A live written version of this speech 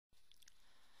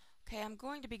Okay, I'm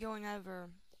going to be going over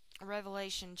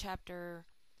Revelation chapter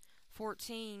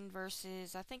 14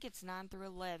 verses, I think it's 9 through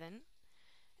 11.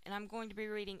 And I'm going to be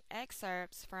reading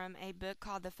excerpts from a book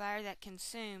called The Fire That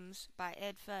Consumes by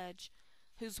Ed Fudge,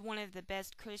 who's one of the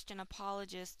best Christian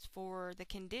apologists for the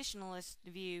conditionalist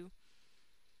view,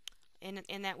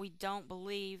 in that we don't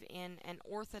believe in an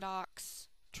orthodox,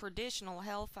 traditional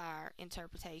hellfire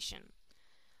interpretation,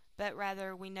 but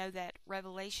rather we know that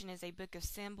Revelation is a book of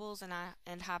symbols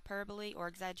and hyperbole or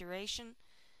exaggeration,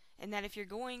 and that if you're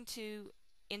going to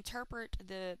interpret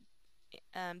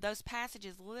those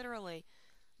passages literally,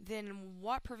 then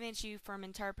what prevents you from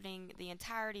interpreting the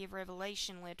entirety of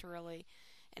Revelation literally?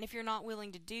 And if you're not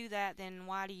willing to do that, then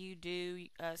why do you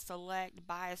select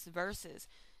biased verses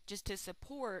just to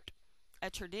support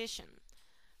a tradition?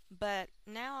 But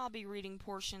now I'll be reading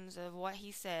portions of what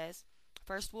he says.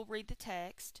 First we'll read the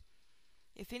text.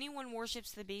 If anyone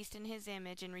worships the beast in his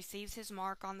image and receives his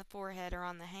mark on the forehead or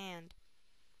on the hand,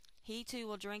 he too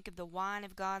will drink of the wine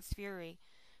of God's fury,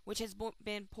 which has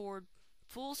been poured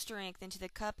full strength into the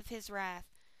cup of his wrath.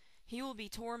 He will be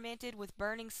tormented with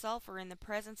burning sulfur in the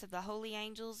presence of the holy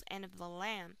angels and of the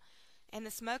Lamb, and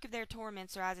the smoke of their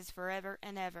torments rises forever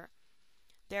and ever.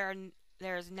 There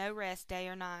is no rest day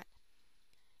or night.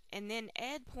 And then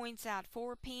Ed points out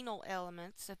 4 penal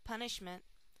elements of punishment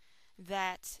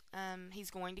that he's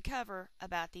going to cover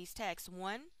about these texts.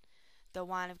 1, the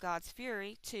wine of God's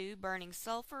fury. 2, burning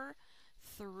sulfur.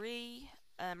 3,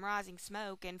 rising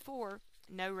smoke. And 4,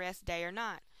 no rest day or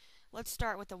night. Let's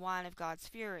start with the wine of God's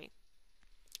fury.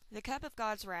 The cup of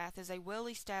God's wrath is a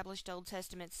well-established Old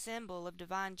Testament symbol of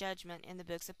divine judgment in the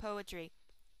books of poetry,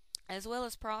 as well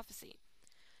as prophecy.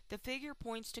 The figure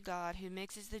points to God who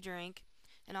mixes the drink,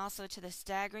 and also to the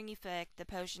staggering effect the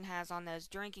potion has on those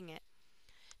drinking it.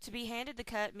 To be handed the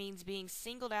cup means being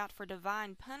singled out for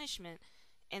divine punishment,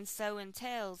 and so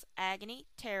entails agony,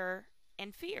 terror,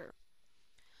 and fear.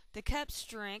 The cup's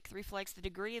strength reflects the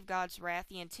degree of God's wrath.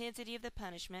 The intensity of the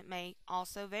punishment may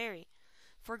also vary.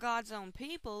 For God's own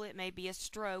people, it may be a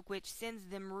stroke which sends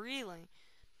them reeling,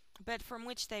 but from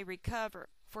which they recover.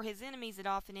 For his enemies, it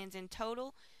often ends in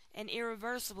total and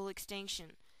irreversible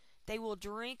extinction. They will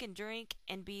drink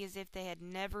and be as if they had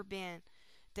never been.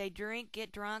 They drink,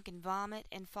 get drunk, and vomit,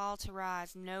 and fall to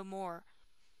rise no more.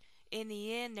 In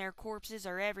the end, their corpses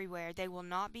are everywhere. They will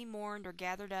not be mourned or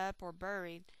gathered up or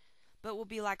buried, but will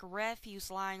be like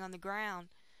refuse lying on the ground.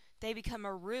 They become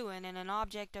a ruin and an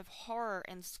object of horror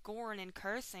and scorn and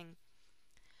cursing.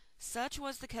 Such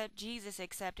was the cup Jesus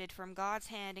accepted from God's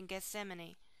hand in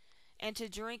Gethsemane, and to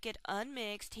drink it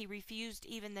unmixed he refused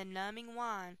even the numbing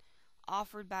wine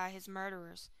offered by his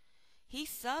murderers. He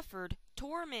suffered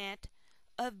torment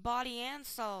of body and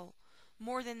soul.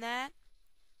 More than that,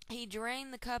 he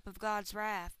drained the cup of God's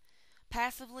wrath,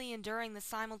 passively enduring the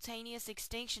simultaneous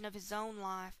extinction of his own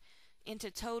life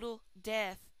into total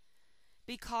death.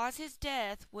 Because his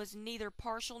death was neither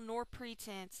partial nor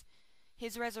pretense,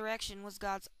 his resurrection was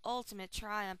God's ultimate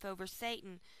triumph over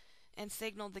Satan and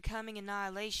signaled the coming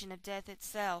annihilation of death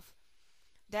itself.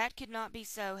 That could not be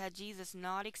so had Jesus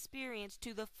not experienced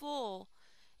to the full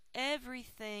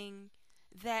everything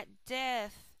that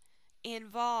death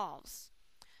involves.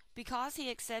 Because he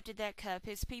accepted that cup,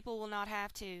 his people will not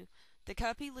have to. The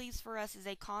cup he leaves for us is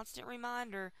a constant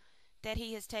reminder that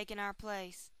he has taken our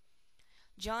place.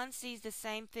 John sees the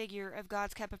same figure of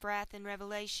God's cup of wrath in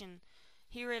Revelation.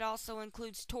 Here it also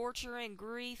includes torture and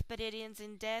grief, but it ends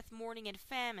in death, mourning, and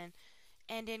famine,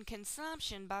 and in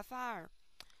consumption by fire.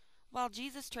 While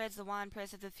Jesus treads the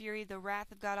winepress of the fury of the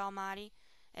wrath of God Almighty,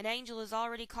 an angel is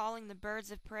already calling the birds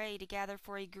of prey to gather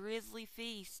for a grisly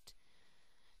feast.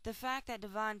 The fact that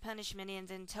divine punishment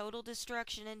ends in total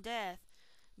destruction and death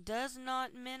does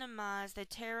not minimize the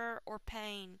terror or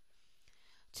pain.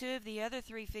 2 of the other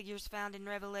 3 figures found in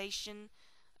Revelation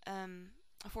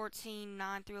 14,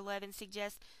 9 through 11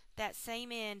 suggest that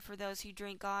same end for those who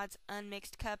drink God's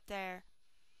unmixed cup there.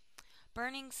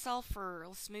 Burning sulfur.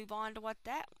 Let's move on to what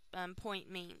that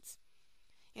point means.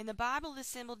 In the Bible, the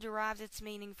symbol derives its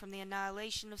meaning from the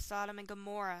annihilation of Sodom and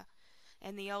Gomorrah,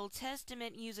 and the Old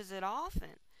Testament uses it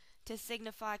often to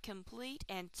signify complete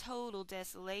and total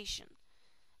desolation.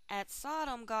 At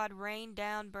Sodom, God rained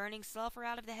down burning sulfur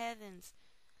out of the heavens,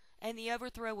 and the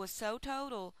overthrow was so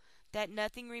total that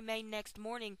nothing remained next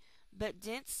morning but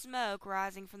dense smoke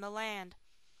rising from the land.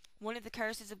 One of the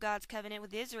curses of God's covenant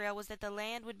with Israel was that the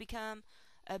land would become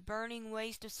a burning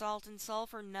waste of salt and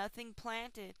sulfur, nothing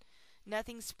planted,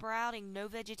 nothing sprouting, no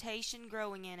vegetation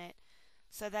growing in it,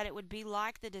 so that it would be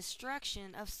like the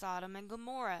destruction of Sodom and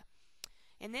Gomorrah.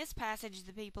 In this passage,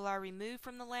 the people are removed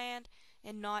from the land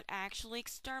and not actually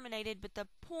exterminated, but the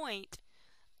point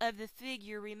of the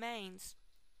figure remains.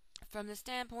 From the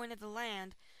standpoint of the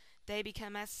land, they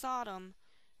become as Sodom.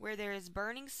 Where there is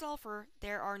burning sulfur,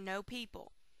 there are no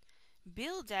people.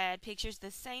 Bildad pictures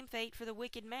the same fate for the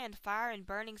wicked man. Fire and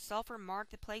burning sulfur mark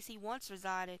the place he once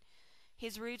resided.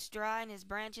 His roots dry and his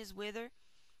branches wither.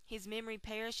 His memory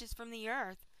perishes from the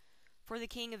earth. For the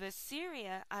king of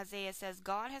Assyria, Isaiah says,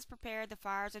 God has prepared the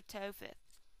fires of Topheth.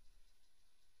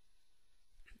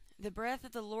 The breath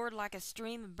of the Lord, like a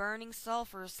stream of burning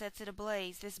sulfur, sets it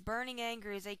ablaze. This burning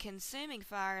anger is a consuming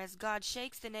fire as God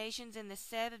shakes the nations in the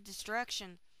sieve of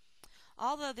destruction.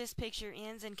 Although this picture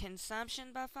ends in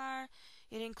consumption by fire,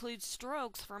 it includes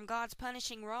strokes from God's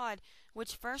punishing rod,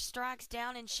 which first strikes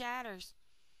down and shatters.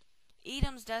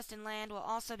 Edom's dust and land will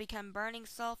also become burning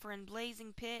sulfur and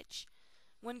blazing pitch,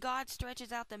 when God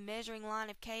stretches out the measuring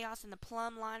line of chaos and the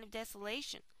plumb line of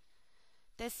desolation.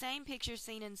 The same picture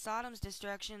seen in Sodom's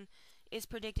destruction is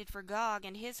predicted for Gog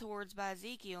and his hordes by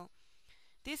Ezekiel.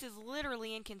 This is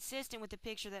literally inconsistent with the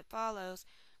picture that follows,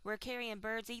 where carrion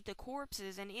birds eat the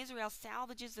corpses and Israel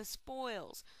salvages the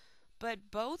spoils.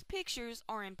 But both pictures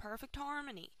are in perfect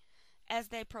harmony, as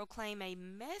they proclaim a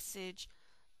message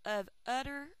of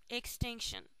utter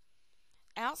extinction.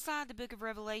 Outside the book of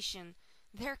Revelation,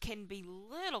 there can be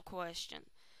little question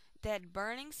that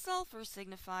burning sulfur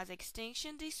signifies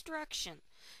extinction, destruction,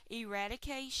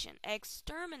 eradication,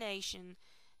 extermination,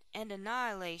 and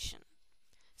annihilation.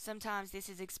 Sometimes this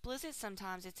is explicit,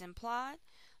 sometimes it's implied,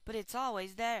 but it's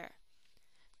always there.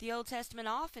 The Old Testament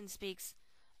often speaks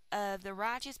of the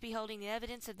righteous beholding the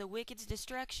evidence of the wicked's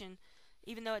destruction,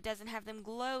 even though it doesn't have them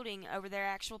gloating over their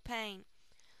actual pain.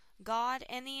 God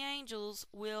and the angels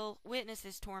will witness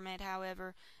this torment,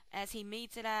 however, as he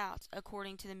metes it out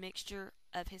according to the mixture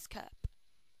of his cup.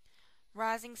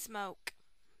 Rising smoke.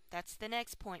 That's the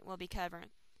next point we'll be covering.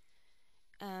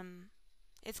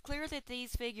 It's clear that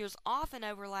these figures often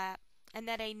overlap, and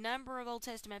that a number of Old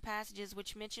Testament passages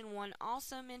which mention one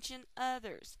also mention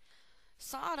others.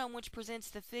 Sodom, which presents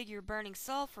the figure burning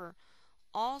sulfur,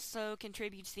 also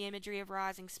contributes the imagery of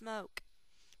rising smoke.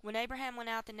 When Abraham went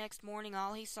out the next morning,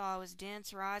 all he saw was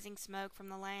dense rising smoke from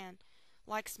the land,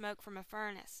 like smoke from a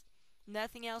furnace.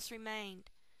 Nothing else remained.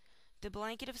 The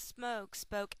blanket of smoke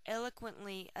spoke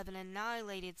eloquently of an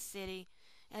annihilated city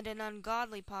and an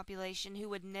ungodly population who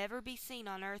would never be seen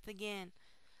on earth again.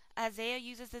 Isaiah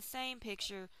uses the same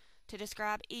picture to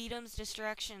describe Edom's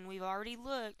destruction. We've already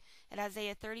looked at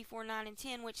Isaiah 34:9 and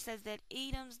 10, which says that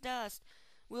Edom's dust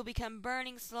will become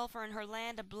burning sulfur and her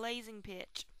land a blazing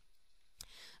pitch.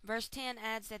 Verse 10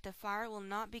 adds that the fire will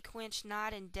not be quenched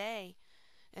night and day,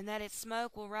 and that its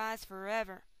smoke will rise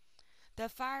forever. The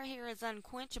fire here is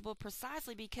unquenchable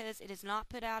precisely because it is not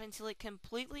put out until it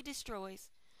completely destroys.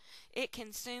 It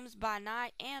consumes by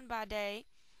night and by day.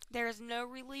 There is no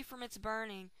relief from its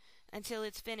burning until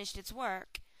it's finished its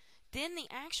work. Then the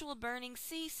actual burning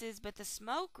ceases, but the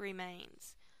smoke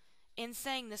remains. In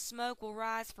saying the smoke will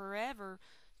rise forever,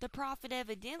 the prophet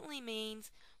evidently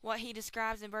means what he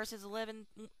describes in verses 11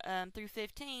 through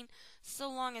 15. So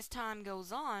long as time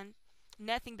goes on,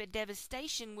 nothing but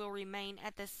devastation will remain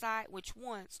at the site which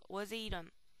once was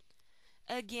Edom.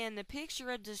 Again, the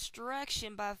picture of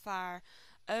destruction by fire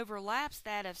overlaps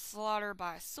that of slaughter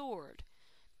by sword.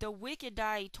 The wicked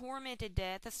die a tormented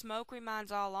death. The smoke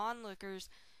reminds all onlookers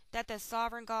that the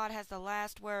sovereign God has the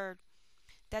last word.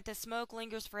 That the smoke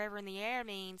lingers forever in the air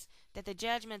means that the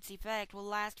judgment's effect will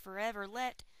last forever.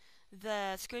 Let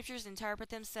the scriptures interpret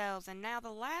themselves. And now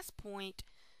the last point,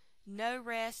 no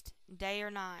rest, day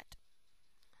or night.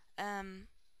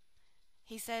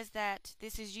 He says that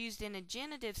this is used in a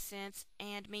genitive sense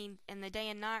and the day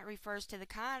and night refers to the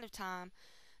kind of time.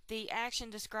 The action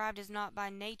described is not by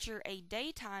nature a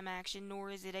daytime action,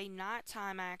 nor is it a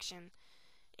nighttime action.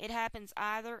 It happens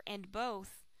either and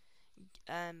both.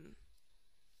 The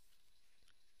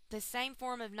same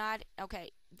form of night.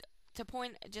 Okay, to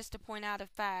point out a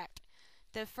fact,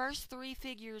 the first three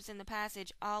figures in the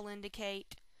passage all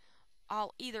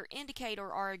either indicate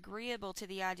or are agreeable to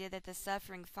the idea that the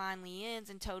suffering finally ends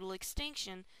in total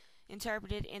extinction,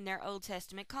 interpreted in their Old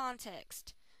Testament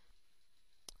context.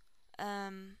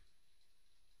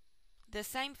 The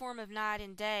same form of night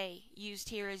and day used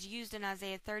here is used in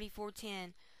Isaiah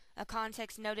 34:10, a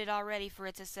context noted already for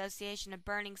its association of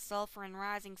burning sulfur and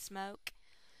rising smoke.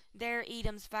 There,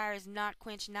 Edom's fire is not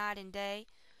quenched night and day,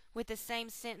 with the same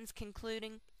sentence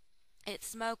concluding, its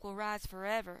smoke will rise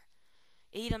forever.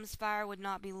 Edom's fire would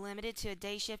not be limited to a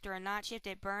day shift or a night shift.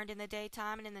 It burned in the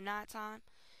daytime and in the nighttime.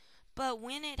 But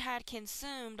when it had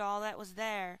consumed all that was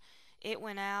there, it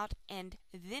went out, and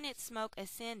then its smoke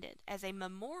ascended as a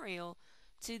memorial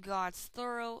to God's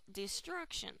thorough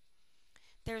destruction.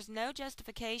 There's no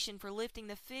justification for lifting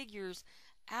the figures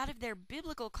out of their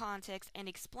biblical context and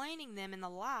explaining them in the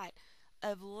light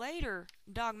of later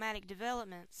dogmatic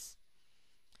developments.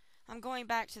 I'm going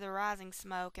back to the rising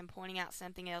smoke and pointing out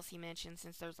something else he mentioned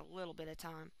since there's a little bit of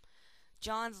time.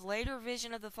 John's later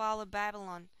vision of the fall of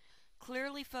Babylon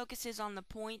clearly focuses on the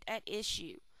point at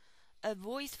issue. A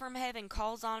voice from heaven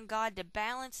calls on God to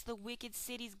balance the wicked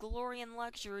city's glory and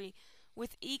luxury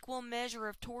with equal measure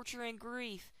of torture and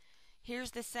grief.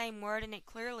 Here's the same word, and it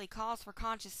clearly calls for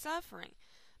conscious suffering.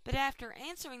 But after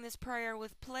answering this prayer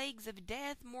with plagues of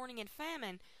death, mourning, and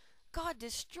famine, God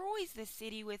destroys the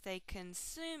city with a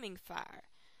consuming fire.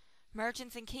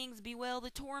 Merchants and kings bewail the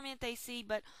torment they see,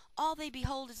 but all they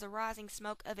behold is the rising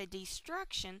smoke of a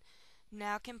destruction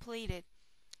now completed.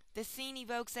 The scene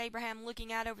evokes Abraham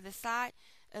looking out over the site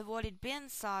of what had been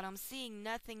Sodom, seeing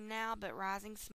nothing now but rising smoke.